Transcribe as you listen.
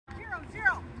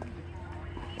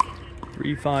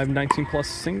3-5 19+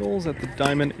 singles at the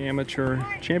Diamond Amateur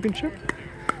Championship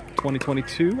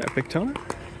 2022 at Daytona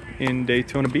in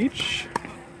Daytona Beach.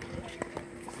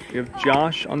 We have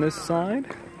Josh on this side,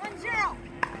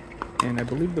 and I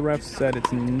believe the ref said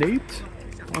it's Nate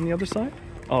on the other side.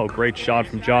 Oh, great shot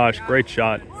from Josh, great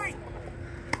shot.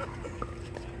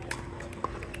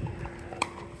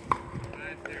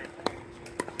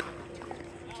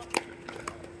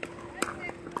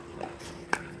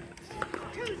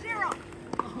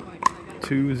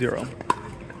 Two zero.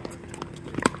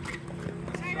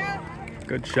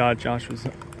 Good shot. Josh was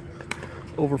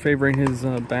over favoring his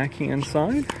backhand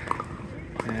side,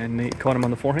 and Nate caught him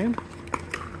on the forehand.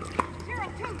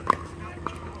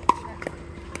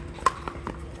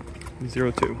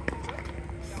 0-2.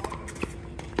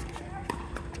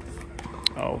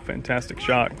 Oh, fantastic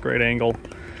shot. Great angle.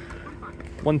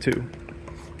 1-2.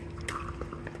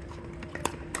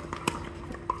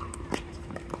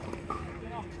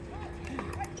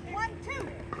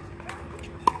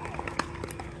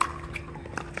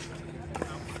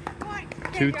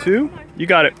 2-2. You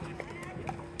got it.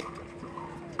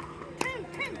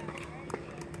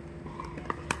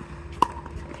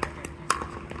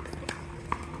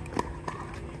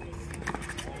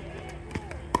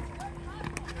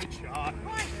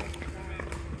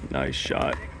 Nice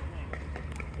shot.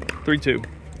 3-2.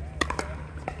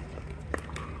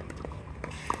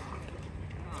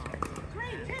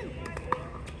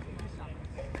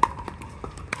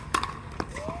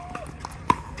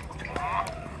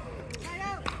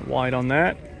 Wide on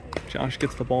that. Josh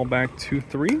gets the ball back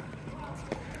 2-3.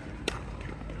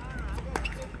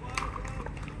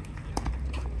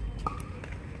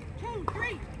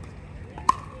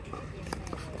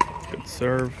 Good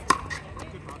serve.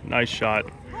 Nice shot.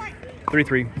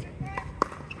 3-3.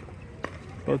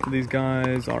 Both of these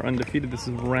guys are undefeated. This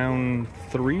is round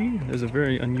 3. There's a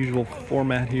very unusual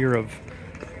format here of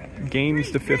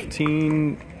games to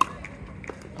 15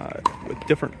 with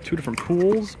two different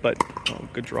pools, but oh,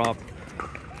 good drop.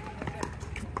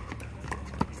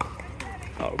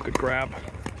 Oh, good grab.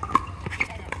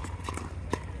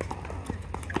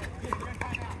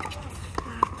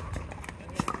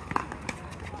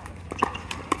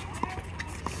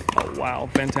 Oh, wow,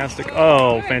 fantastic.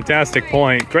 Oh, fantastic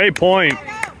point. Great point.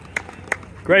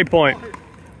 Great point.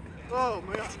 Oh,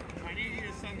 my God. I need you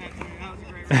to send that to me. That was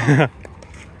a great one.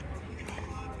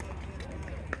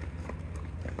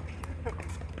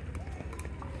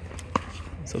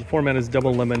 So the format is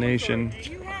double elimination,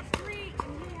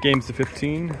 games to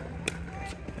 15,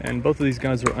 and both of these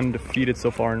guys are undefeated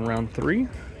so far in round 3.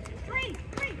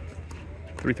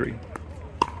 3-3.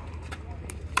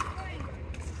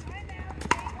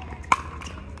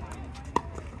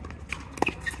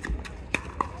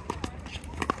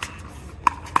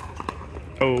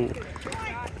 Oh,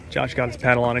 Josh got his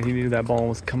paddle on it. He knew that ball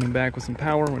was coming back with some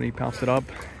power when he pops it up.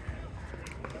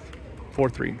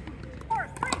 4-3.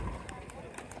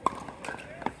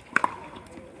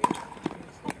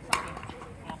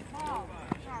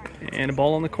 And a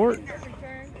ball on the court.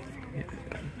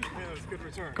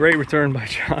 Great return by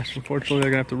Josh. Unfortunately, they're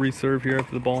going to have to reserve here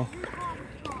after the ball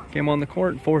came on the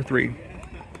court. 4-3.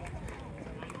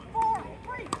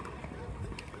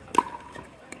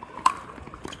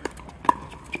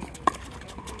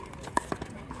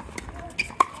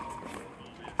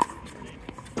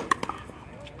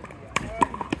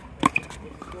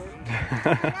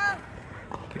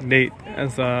 Nate,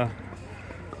 as a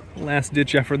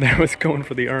last-ditch effort there, was going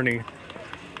for the Ernie,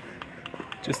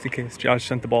 just in case Josh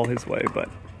sent the ball his way, but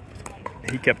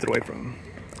he kept it away from him.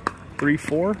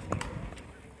 3-4.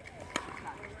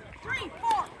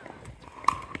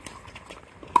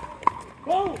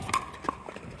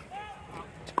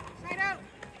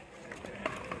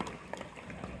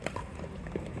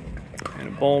 And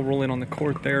a ball rolling on the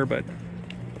court there, but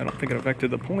I don't think it affected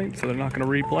the point, so they're not going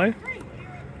to replay.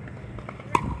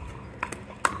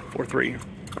 4-3.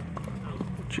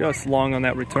 Just long on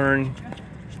that return.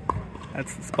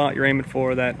 That's the spot you're aiming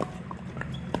for, that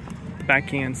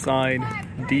backhand side,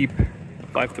 deep.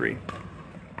 5-3.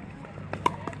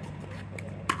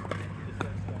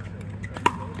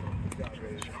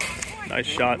 Nice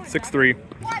shot. 6-3.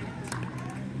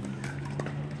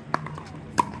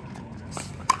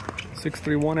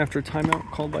 6-3-1 after a timeout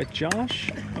called by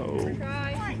Josh. Oh,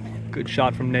 good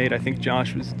shot from Nate. I think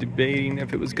Josh was debating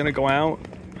if it was going to go out.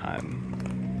 I'm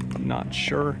not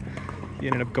sure. He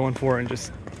ended up going for it and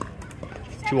just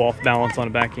too off balance on a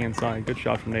backhand side. Good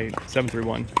shot from Nate.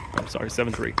 7-3-1. I'm sorry,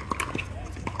 7-3.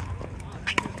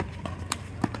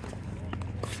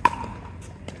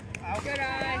 Good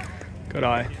eye. Good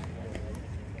eye.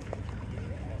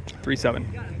 3-7.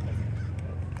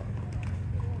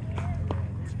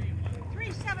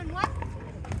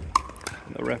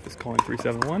 The ref is calling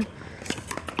 3-7-1.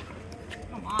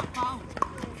 Come on, Paul.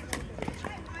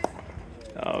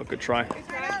 Oh, good try.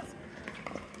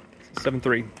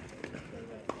 7-3.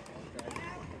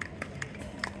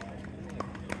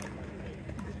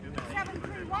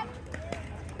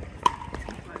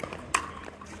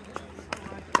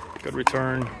 Good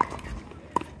return.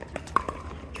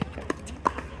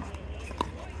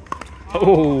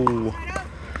 Oh!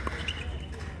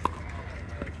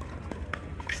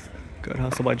 Good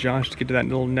hustle by Josh to get to that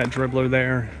little net dribbler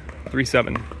there.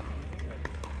 3-7.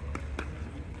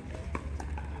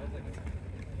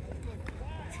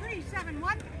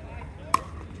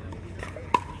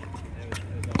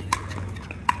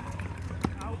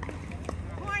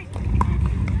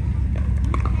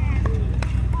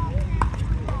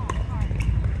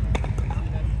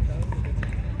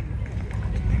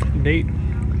 Nate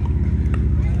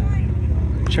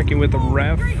checking with the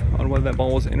ref on whether that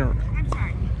ball was in or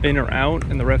out,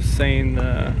 and the ref saying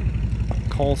the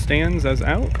call stands as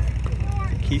out.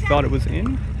 He thought it was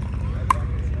in.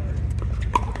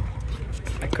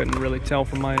 I couldn't really tell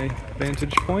from my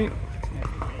vantage point.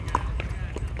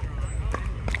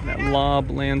 That lob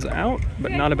lands out,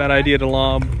 but not a bad idea to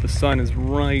lob. The sun is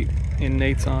right in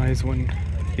Nate's eyes when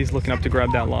he's looking up to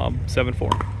grab that lob.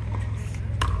 7-4.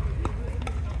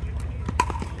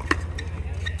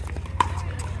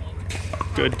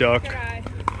 Good duck.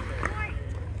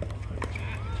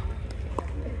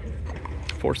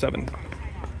 4-7.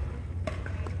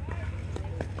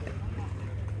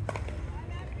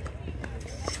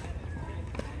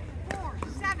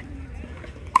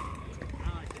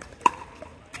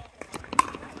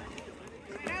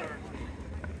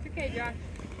 Okay, Josh.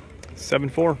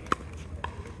 7-4.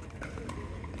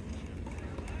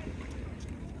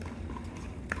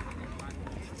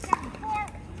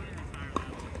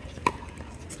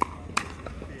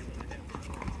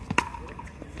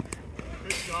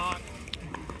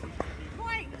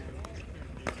 Point.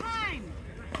 Time.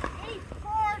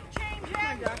 8-4. Change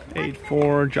it.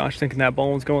 8-4. Josh thinking that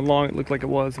ball was going long. It looked like it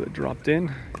was, but it dropped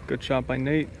in. Good shot by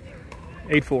Nate.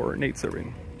 8-4. Nate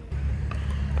serving.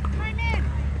 Time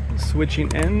in.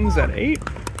 Switching ends at 8.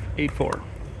 8-4.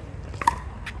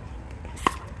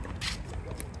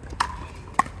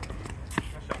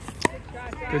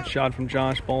 Good shot from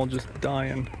Josh. Ball just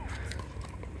dying.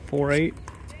 4-8.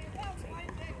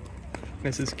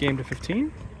 This is game to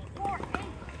 15.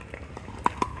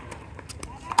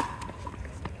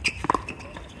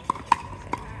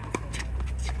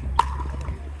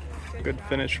 Good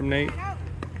finish from Nate.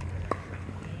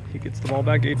 He gets the ball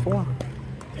back. 8-4.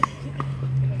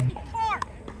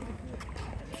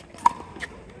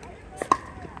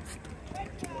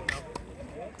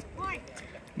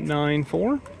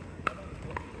 9-4.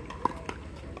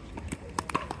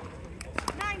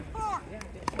 9-4.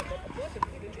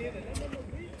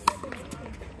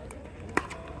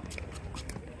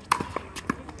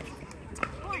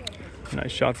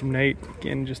 Nice shot from Nate.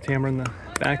 Again, just hammering the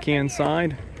backhand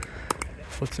side.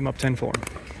 Puts him up 10-4.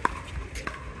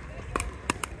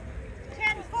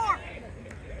 10-4.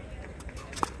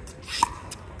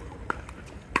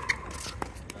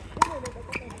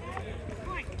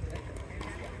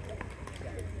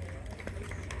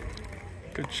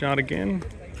 Good shot again.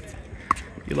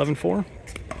 11-4.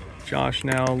 Josh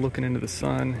now looking into the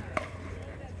sun.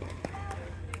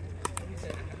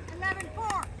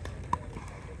 11-4.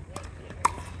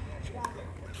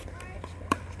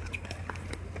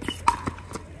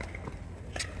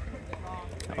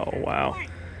 Oh, wow.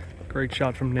 Great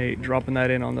shot from Nate. Dropping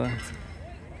that in on the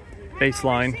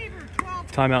baseline.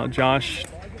 Timeout, Josh.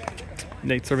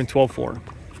 Nate serving 12-4.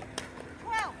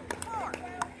 12-4.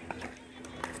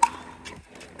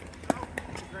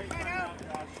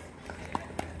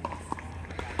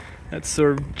 That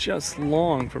served just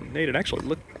long from Nate. It actually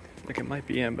looked like it might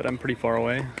be in, but I'm pretty far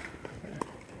away.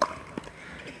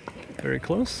 Very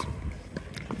close.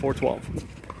 4-12.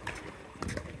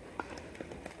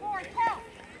 4-12.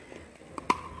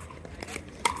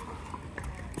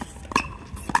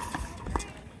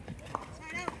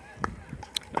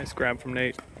 Nice grab from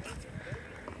Nate.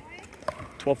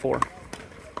 12-4.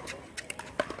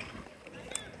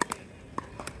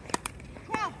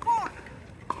 12-4.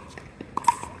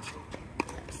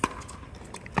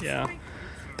 Yeah.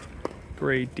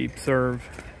 Great deep serve.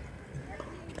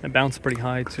 It bounced pretty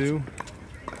high too.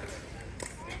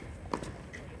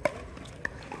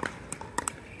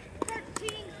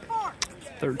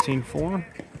 13-4.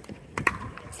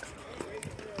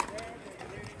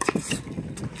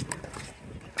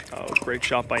 Oh, great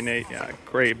shot by Nate. Yeah,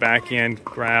 great backhand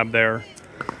grab there.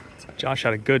 Josh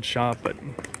had a good shot, but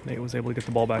Nate was able to get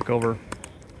the ball back over.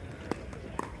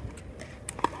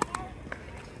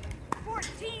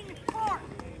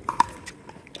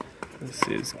 This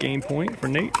is game point for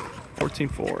Nate.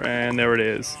 14-4, and there it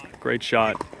is. Great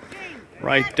shot.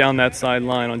 Right down that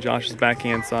sideline on Josh's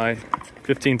backhand side.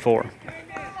 15-4.